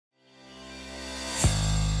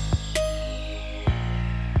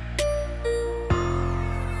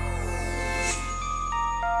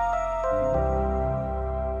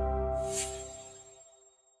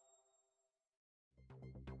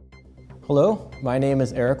Hello, my name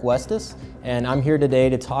is Westhus, and I'm here today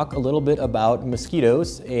to talk a little bit about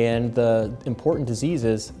mosquitoes and the important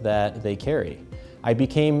diseases that they carry. I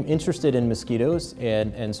became interested in mosquitoes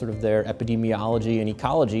and sort of their epidemiology and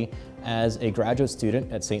ecology as a graduate student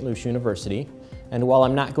at St. Louis University. And while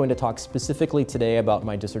I'm not going to talk specifically today about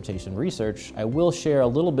my dissertation research, I will share a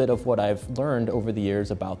little bit of what I've learned over the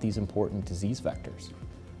years about these important disease vectors.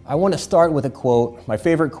 I want to start with a quote, my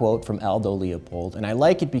favorite quote from Aldo Leopold, and I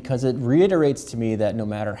like it because it reiterates to me that no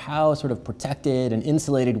matter how sort of protected and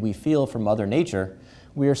insulated we feel from Mother Nature,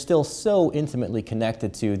 we are still so intimately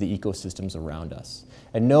connected to the ecosystems around us.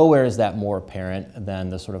 And nowhere is that more apparent than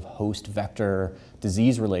the sort of host-vector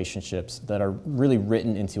disease relationships that are really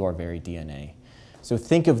written into our very DNA. So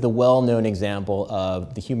think of the well-known example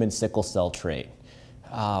of the human sickle cell trait.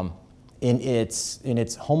 In its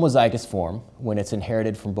homozygous form, when it's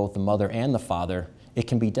inherited from both the mother and the father, it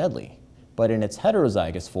can be deadly. But in its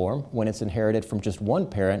heterozygous form, when it's inherited from just one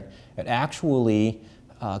parent, it actually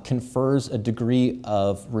confers a degree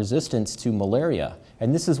of resistance to malaria.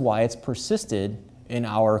 And this is why it's persisted in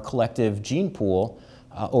our collective gene pool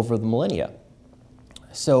over the millennia.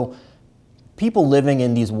 So people living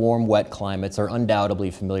in these warm, wet climates are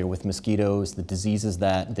undoubtedly familiar with mosquitoes, the diseases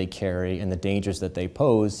that they carry, and the dangers that they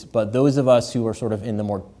pose. But those of us who are sort of in the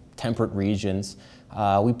more temperate regions,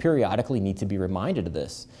 we periodically need to be reminded of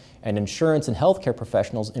this. And insurance and healthcare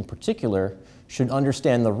professionals in particular should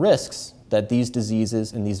understand the risks that these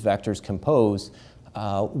diseases and these vectors can pose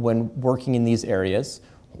when working in these areas,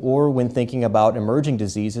 or when thinking about emerging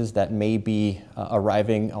diseases that may be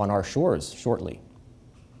arriving on our shores shortly.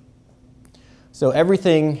 So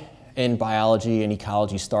everything in biology and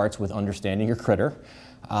ecology starts with understanding your critter.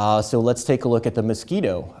 So let's take a look at the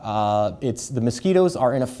mosquito. The mosquitoes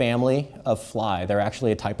are in a family of fly. They're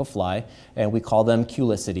actually a type of fly, and we call them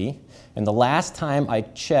Culicidae. And the last time I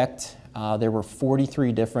checked, there were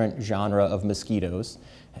 43 different genera of mosquitoes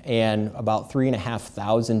and about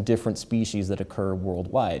 3,500 different species that occur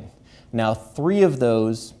worldwide. Now, 3 of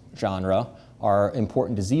those genera are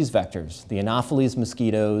important disease vectors: the Anopheles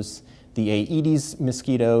mosquitoes, the Aedes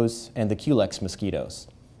mosquitoes, and the Culex mosquitoes.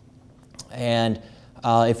 And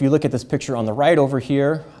if you look at this picture on the right over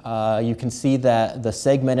here, you can see that the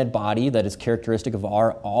segmented body that is characteristic of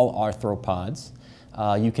all arthropods.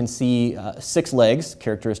 You can see 6 legs,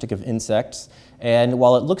 characteristic of insects. And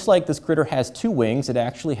while it looks like this critter has 2 wings, it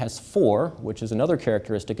actually has 4, which is another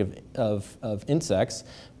characteristic of insects.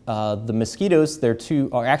 The mosquitoes,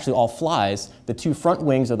 are actually all flies. The 2 front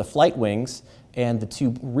wings are the flight wings, and the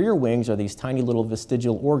 2 rear wings are these tiny little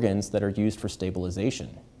vestigial organs that are used for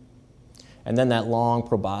stabilization. And then that long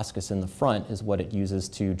proboscis in the front is what it uses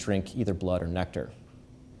to drink either blood or nectar.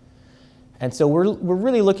 And so we're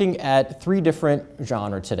really looking at 3 different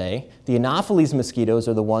genera today. The Anopheles mosquitoes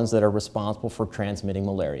are the ones that are responsible for transmitting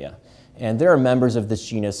malaria. And there are members of this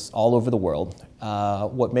genus all over the world.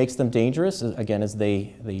 What makes them dangerous, again, is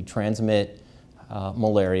they transmit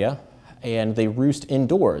malaria, and they roost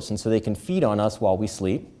indoors, and so they can feed on us while we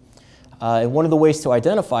sleep. And one of the ways to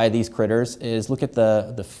identify these critters is look at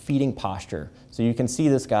the feeding posture. So you can see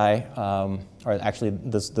this guy, or actually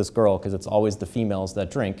this girl, because it's always the females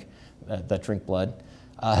that drink blood.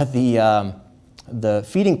 The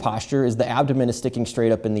feeding posture is the abdomen is sticking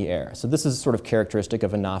straight up in the air. So this is sort of characteristic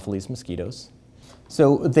of Anopheles mosquitoes.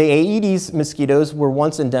 So the Aedes mosquitoes were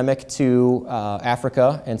once endemic to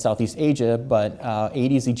Africa and Southeast Asia, but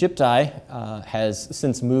Aedes aegypti has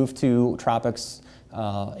since moved to tropics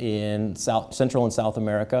in Central and South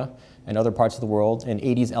America and other parts of the world, and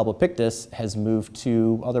Aedes albopictus has moved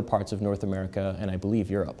to other parts of North America and I believe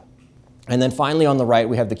Europe. And then finally on the right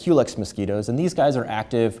we have the Culex mosquitoes, and these guys are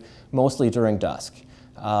active mostly during dusk.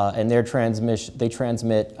 And they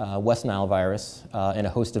transmit West Nile virus and a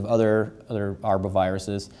host of other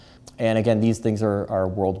arboviruses. And again, these things are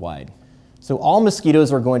worldwide. So all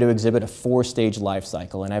mosquitoes are going to exhibit a 4-stage life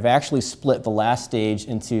cycle. And I've actually split the last stage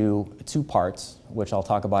into 2 parts, which I'll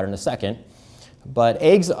talk about in a second. But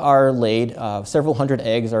eggs are laid, several hundred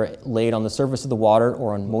eggs are laid on the surface of the water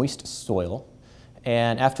or on moist soil.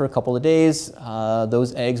 And after a couple of days,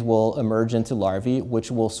 those eggs will emerge into larvae,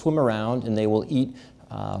 which will swim around and they will eat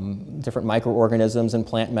different microorganisms and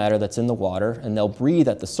plant matter that's in the water, and they'll breathe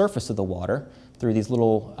at the surface of the water through these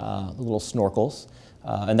little snorkels,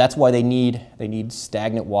 and that's why they need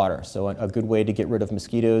stagnant water. So a good way to get rid of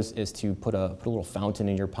mosquitoes is to put a little fountain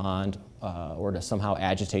in your pond or to somehow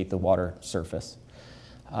agitate the water surface.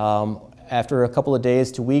 After a couple of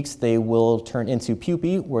days to weeks, they will turn into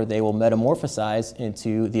pupae, where they will metamorphosize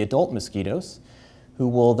into the adult mosquitoes, who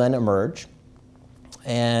will then emerge.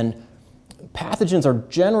 And pathogens are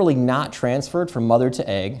generally not transferred from mother to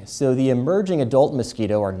egg, so the emerging adult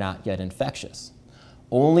mosquito are not yet infectious.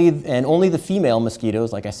 Only the female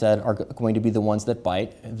mosquitoes, like I said, are going to be the ones that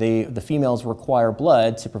bite. The females require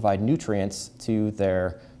blood to provide nutrients to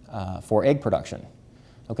for egg production.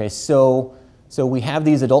 Okay, so we have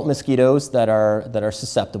these adult mosquitoes that are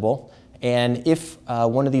susceptible, and if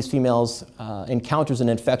one of these females encounters an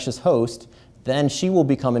infectious host, then she will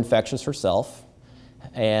become infectious herself,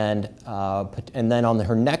 and then on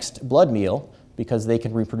her next blood meal, because they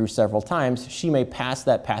can reproduce several times, she may pass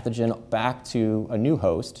that pathogen back to a new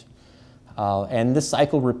host, and this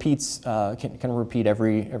cycle repeats, can repeat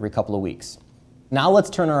every couple of weeks. Now let's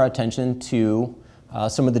turn our attention to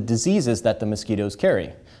some of the diseases that the mosquitoes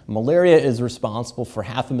carry. Malaria is responsible for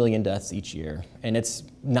 500,000 deaths each year, and it's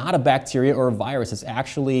not a bacteria or a virus, it's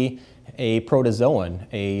actually a protozoan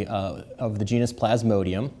of the genus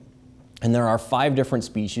Plasmodium. And there are 5 different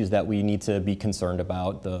species that we need to be concerned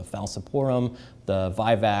about: the Falciparum, the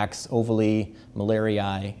Vivax, Ovale,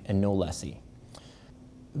 Malariae, and Knowlesi.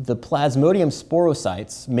 The Plasmodium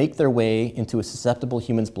sporocytes make their way into a susceptible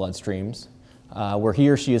human's bloodstreams, where he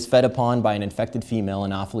or she is fed upon by an infected female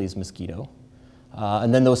Anopheles mosquito.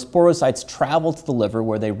 And then those sporocytes travel to the liver,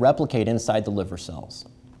 where they replicate inside the liver cells.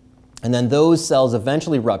 And then those cells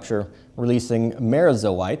eventually rupture, releasing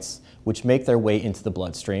merozoites, which make their way into the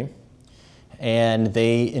bloodstream. And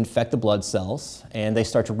they infect the blood cells, and they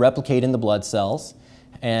start to replicate in the blood cells.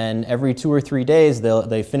 And every 2 or 3 days,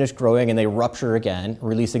 they finish growing and they rupture again,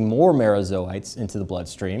 releasing more merozoites into the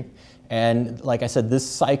bloodstream. And like I said, this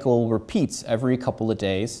cycle repeats every couple of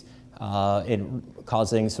days,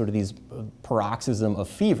 causing sort of these paroxysm of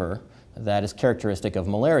fever that is characteristic of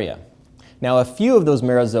malaria. Now, a few of those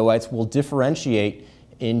merozoites will differentiate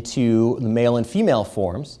into the male and female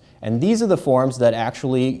forms, and these are the forms that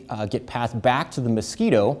actually get passed back to the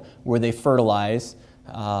mosquito, where they fertilize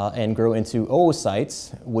and grow into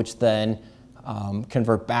oocytes, which then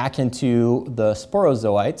convert back into the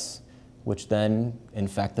sporozoites, which then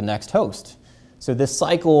infect the next host. So this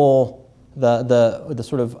cycle, the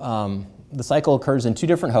cycle occurs in 2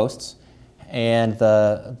 different hosts, and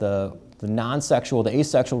the non-sexual, the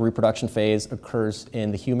asexual reproduction phase occurs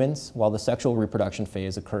in the humans, while the sexual reproduction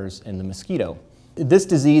phase occurs in the mosquito. This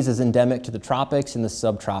disease is endemic to the tropics and the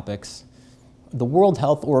subtropics. The World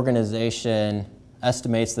Health Organization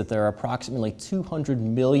estimates that there are approximately 200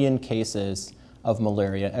 million cases of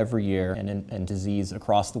malaria every year and disease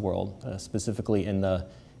across the world, specifically in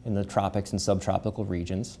the tropics and subtropical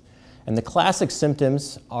regions. And the classic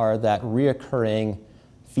symptoms are that reoccurring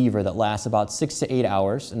fever that lasts about 6 to 8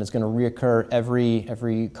 hours, and it's going to reoccur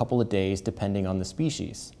every couple of days depending on the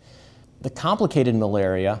species. The complicated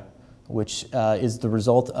malaria, which is the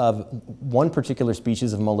result of one particular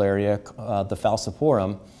species of malaria, the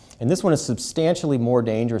Falciparum, and this one is substantially more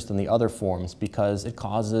dangerous than the other forms because it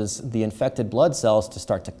causes the infected blood cells to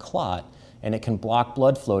start to clot, and it can block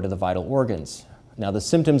blood flow to the vital organs. Now, the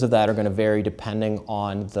symptoms of that are going to vary depending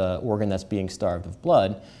on the organ that's being starved of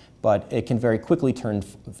blood, but it can very quickly turn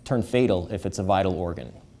fatal if it's a vital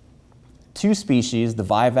organ. 2 species, the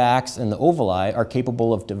Vivax and the Ovale, are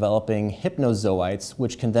capable of developing hypnozoites,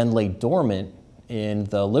 which can then lay dormant in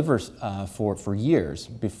the liver for years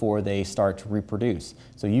before they start to reproduce.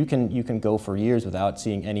 So you can go for years without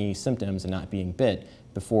seeing any symptoms and not being bit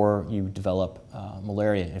before you develop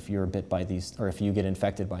malaria if you're bit by these, or if you get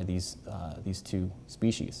infected by these 2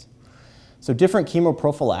 species. So different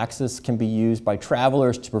chemoprophylaxis can be used by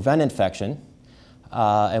travelers to prevent infection.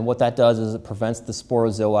 And what that does is it prevents the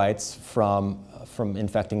sporozoites from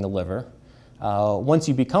infecting the liver. Once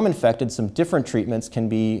you become infected, some different treatments can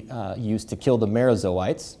be used to kill the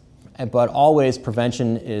merozoites, but always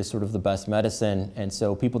prevention is sort of the best medicine, and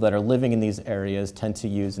so people that are living in these areas tend to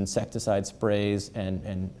use insecticide sprays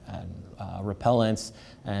and repellents,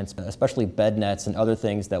 and especially bed nets and other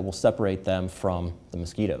things that will separate them from the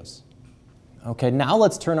mosquitoes. Okay, now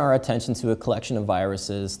let's turn our attention to a collection of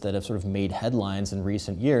viruses that have sort of made headlines in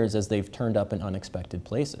recent years as they've turned up in unexpected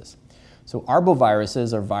places. So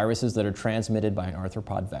arboviruses are viruses that are transmitted by an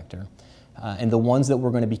arthropod vector. And the ones that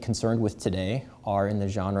we're going to be concerned with today are in the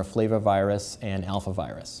genre flavivirus and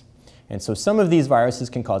alphavirus. And so some of these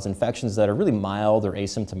viruses can cause infections that are really mild or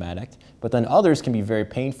asymptomatic, but then others can be very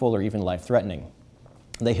painful or even life-threatening.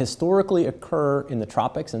 They historically occur in the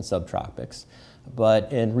tropics and subtropics,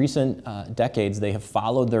 but in recent decades they have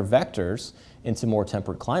followed their vectors into more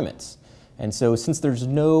temperate climates. And so since there's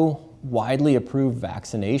no widely approved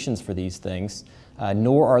vaccinations for these things,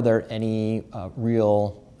 nor are there any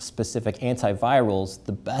real specific antivirals,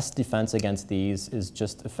 the best defense against these is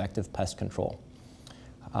just effective pest control.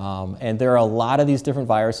 And there are a lot of these different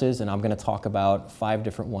viruses, and I'm going to talk about 5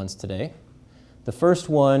 different ones today. The first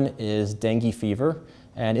one is dengue fever,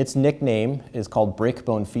 and its nickname is called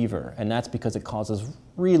breakbone fever, and that's because it causes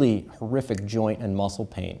really horrific joint and muscle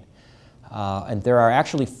pain. And there are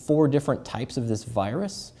actually 4 different types of this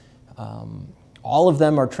virus. All of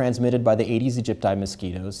them are transmitted by the Aedes aegypti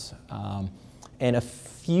mosquitoes, and a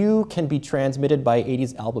few can be transmitted by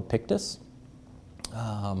Aedes albopictus.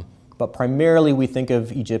 But primarily we think of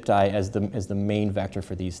aegypti as the main vector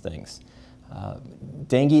for these things.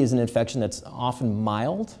 Dengue is an infection that's often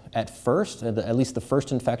mild at first, at least the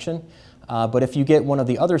first infection, but if you get one of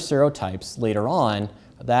the other serotypes later on,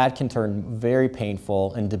 that can turn very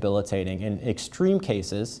painful and debilitating. In extreme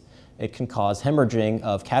cases, it can cause hemorrhaging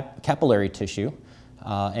of capillary tissue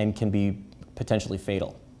and can be potentially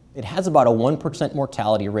fatal. It has about a 1%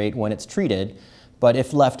 mortality rate when it's treated, but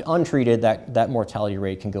if left untreated, that mortality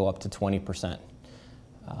rate can go up to 20%.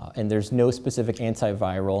 And there's no specific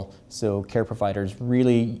antiviral, so care providers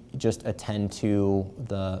really just attend to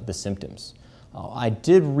the symptoms. I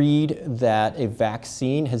did read that a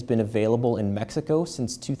vaccine has been available in Mexico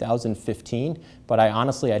since 2015, but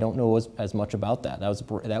honestly I don't know as much about that.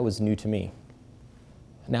 That was new to me.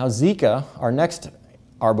 Now Zika, our next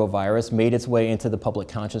arbovirus, made its way into the public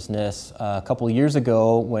consciousness a couple of years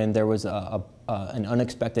ago when there was an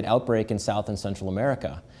unexpected outbreak in South and Central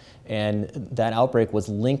America. And that outbreak was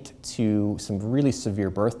linked to some really severe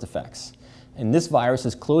birth defects. And this virus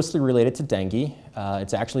is closely related to dengue.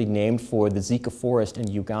 It's actually named for the Zika forest in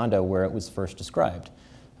Uganda where it was first described.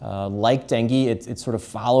 Like dengue, it sort of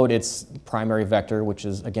followed its primary vector, which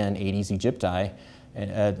is, again, Aedes aegypti.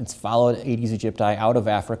 It's followed Aedes aegypti out of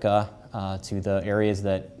Africa to the areas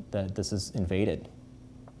that this is invaded.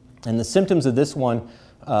 And the symptoms of this one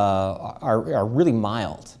are really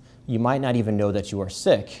mild. You might not even know that you are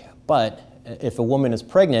sick, but if a woman is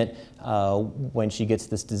pregnant, when she gets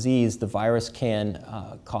this disease, the virus can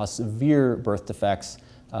cause severe birth defects,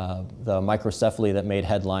 the microcephaly that made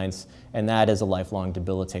headlines, and that is a lifelong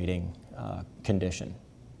debilitating condition.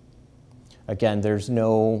 Again, there's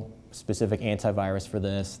no specific antivirus for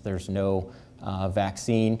this. There's no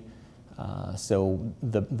vaccine. So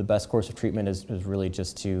the best course of treatment is really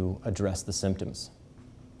just to address the symptoms.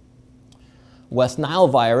 West Nile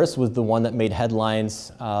virus was the one that made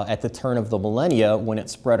headlines at the turn of the millennia when it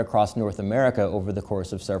spread across North America over the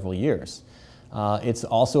course of several years. It's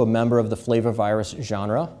also a member of the flavivirus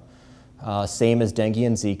genre, same as dengue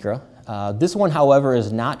and Zika. This one, however,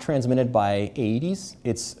 is not transmitted by Aedes.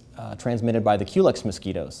 It's transmitted by the Culex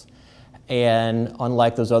mosquitoes. And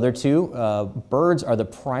unlike those other 2, birds are the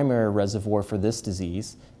primary reservoir for this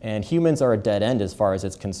disease, and humans are a dead end as far as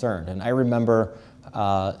it's concerned. And I remember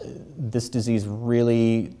this disease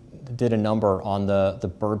really did a number on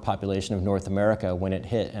the bird population of North America when it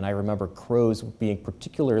hit, and I remember crows being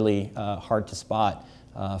particularly hard to spot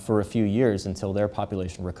for a few years until their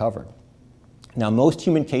population recovered. Now, most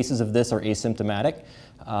human cases of this are asymptomatic,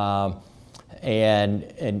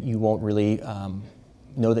 and you won't really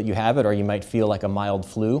know that you have it, or you might feel like a mild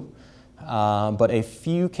flu. But a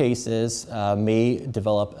few cases may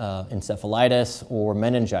develop encephalitis or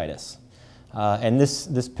meningitis. And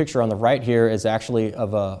this picture on the right here is actually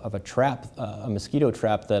of a trap, a mosquito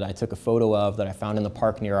trap that I took a photo of that I found in the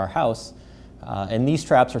park near our house. And these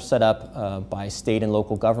traps are set up by state and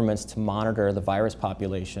local governments to monitor the virus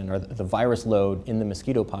population or the virus load in the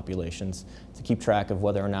mosquito populations to keep track of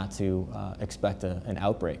whether or not to expect an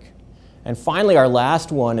outbreak. And finally, our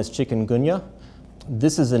last one is chikungunya.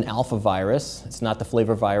 This is an alpha virus. It's not the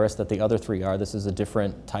flavivirus that the other 3 are. This is a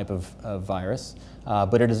different type of virus.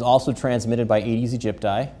 But it is also transmitted by Aedes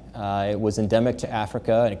aegypti. It was endemic to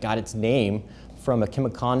Africa, and it got its name from a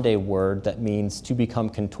Kimakonde word that means to become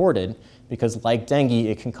contorted, because like dengue,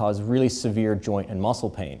 it can cause really severe joint and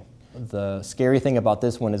muscle pain. The scary thing about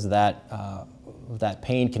this one is that that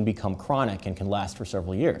pain can become chronic and can last for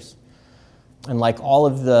several years. And like all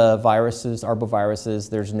of the viruses,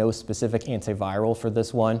 arboviruses, there's no specific antiviral for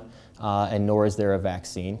this one, and nor is there a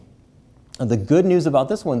vaccine. And the good news about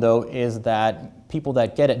this one, though, is that people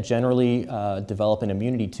that get it generally develop an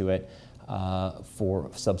immunity to it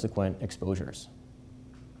for subsequent exposures.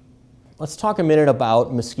 Let's talk a minute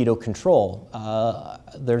about mosquito control.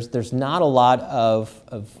 There's not a lot of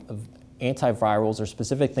antivirals or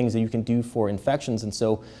specific things that you can do for infections, and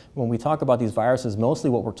so when we talk about these viruses,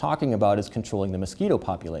 mostly what we're talking about is controlling the mosquito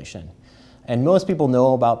population. And most people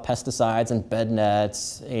know about pesticides and bed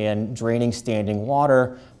nets and draining standing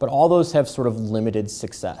water, but all those have sort of limited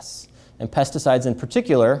success. And pesticides in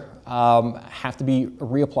particular have to be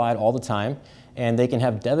reapplied all the time, and they can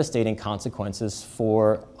have devastating consequences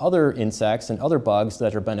for other insects and other bugs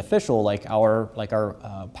that are beneficial, like our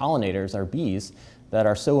pollinators, our bees, that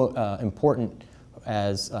are so important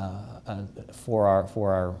as for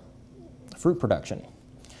our fruit production.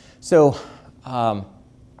 So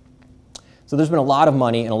there's been a lot of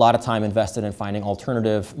money and a lot of time invested in finding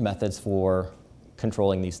alternative methods for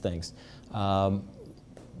controlling these things.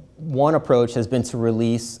 One approach has been to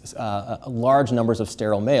release large numbers of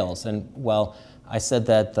sterile males. And well, I said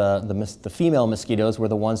that the female mosquitoes were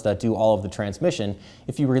the ones that do all of the transmission.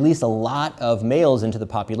 If you release a lot of males into the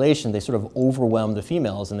population, they sort of overwhelm the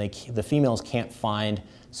females, and the females can't find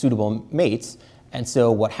suitable mates. And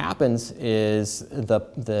so what happens is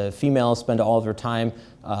the females spend all of their time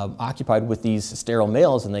occupied with these sterile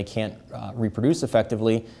males, and they can't reproduce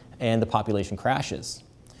effectively, and the population crashes.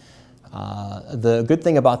 The good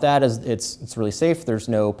thing about that is it's really safe. There's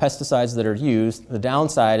no pesticides that are used. The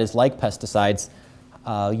downside is, like pesticides,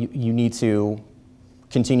 you need to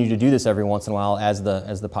continue to do this every once in a while as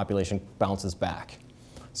the population bounces back.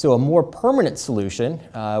 So a more permanent solution,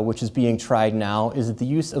 which is being tried now, is the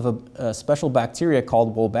use of a special bacteria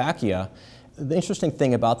called Wolbachia. The interesting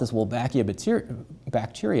thing about this Wolbachia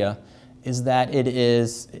bacteria is that it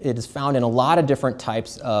is found in a lot of different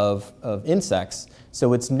types of insects.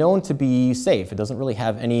 So it's known to be safe. It doesn't really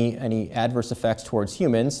have any adverse effects towards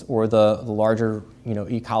humans or the larger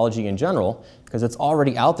ecology in general, because it's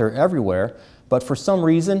already out there everywhere. But for some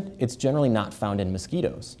reason, it's generally not found in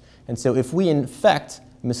mosquitoes. And so if we infect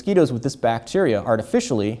mosquitoes with this bacteria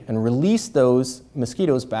artificially and release those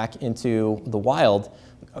mosquitoes back into the wild,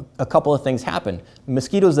 a couple of things happen.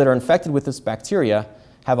 Mosquitoes that are infected with this bacteria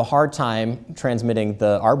have a hard time transmitting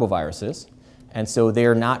the arboviruses, and so they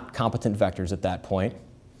are not competent vectors at that point.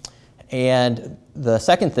 And the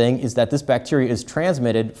second thing is that this bacteria is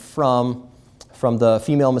transmitted from the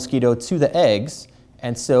female mosquito to the eggs,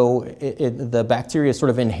 and so the bacteria is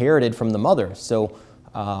sort of inherited from the mother. So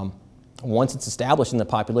once it's established in the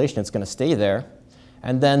population, it's going to stay there.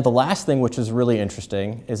 And then the last thing, which is really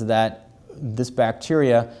interesting, is that this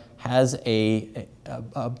bacteria has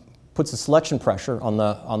puts a selection pressure on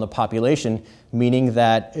the population, meaning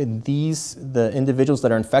that the individuals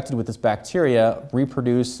that are infected with this bacteria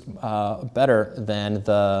reproduce better than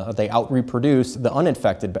they out-reproduce the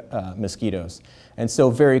uninfected mosquitoes. And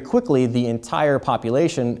so very quickly, the entire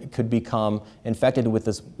population could become infected with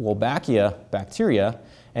this Wolbachia bacteria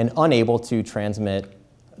and unable to transmit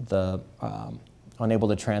the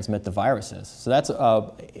viruses. So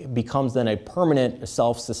that becomes then a permanent,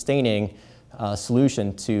 self-sustaining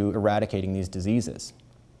solution to eradicating these diseases.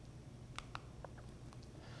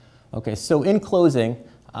 Okay, so in closing,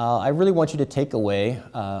 I really want you to take away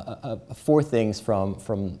 4 things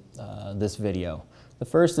from this video. The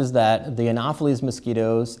first is that the Anopheles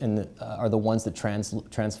mosquitoes are the ones that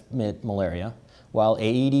transmit malaria, while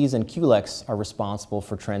Aedes and Culex are responsible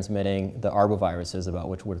for transmitting the arboviruses about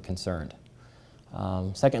which we're concerned.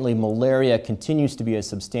 Secondly, malaria continues to be a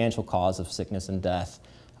substantial cause of sickness and death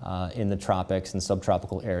in the tropics and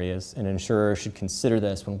subtropical areas, and insurers should consider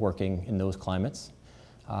this when working in those climates.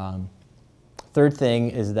 Third thing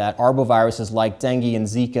is that arboviruses like dengue and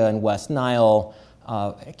Zika and West Nile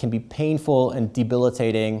can be painful and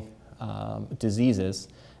debilitating diseases,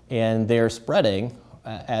 and they're spreading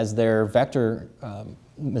as their vector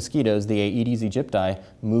mosquitoes, the Aedes aegypti,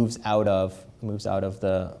 moves out of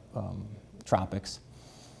the tropics.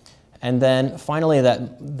 And then finally,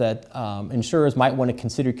 that insurers might want to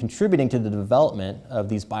consider contributing to the development of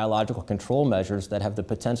these biological control measures that have the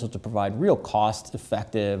potential to provide real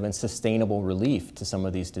cost-effective and sustainable relief to some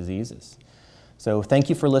of these diseases. So thank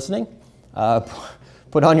you for listening.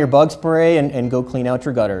 Put on your bug spray and go clean out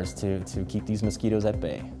your gutters to keep these mosquitoes at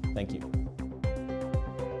bay. Thank you.